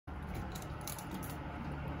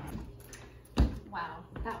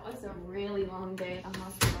was a really long day at the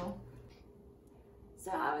hospital.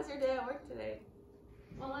 So how was your day at work today?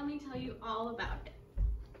 Well, let me tell you all about it.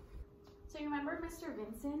 So you remember Mr.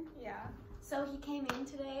 Vincent? Yeah. So he came in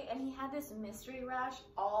today and he had this mystery rash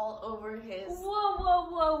all over his... Whoa, whoa,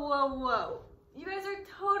 whoa, whoa, whoa. You guys are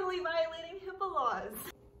totally violating HIPAA laws.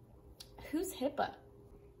 Who's Hipaa?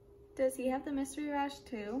 Does he have the mystery rash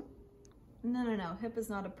too? No. HIPAA's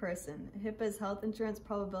not a person. HIPAA is Health Insurance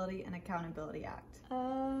Probability and Accountability Act.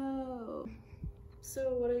 Oh.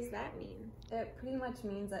 So what does that mean? It pretty much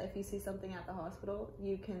means that if you see something at the hospital,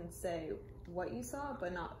 you can say what you saw,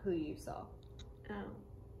 but not who you saw. Oh.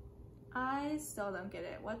 I still don't get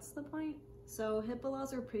it. What's the point? So HIPAA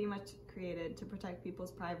laws are pretty much created to protect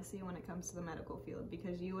people's privacy when it comes to the medical field,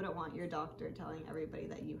 because you wouldn't want your doctor telling everybody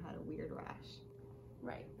that you had a weird rash.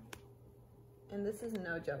 Right. And this is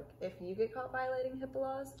no joke. If you get caught violating HIPAA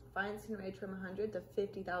laws, fines can range from $100,000 to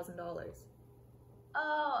 $50,000.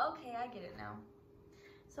 Oh, okay, I get it now.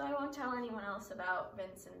 So I won't tell anyone else about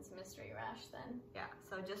Vincent's mystery rash then. Yeah,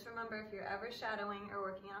 so just remember, if you're ever shadowing or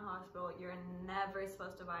working in a hospital, you're never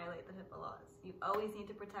supposed to violate the HIPAA laws. You always need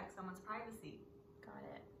to protect someone's privacy. Got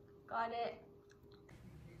it. Got it.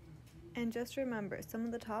 And just remember, some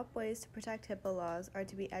of the top ways to protect HIPAA laws are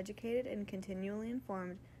to be educated and continually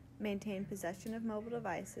informed, maintain possession of mobile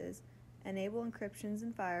devices, enable encryptions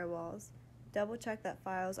and firewalls, double check that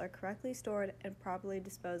files are correctly stored, and properly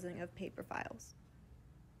disposing of paper files.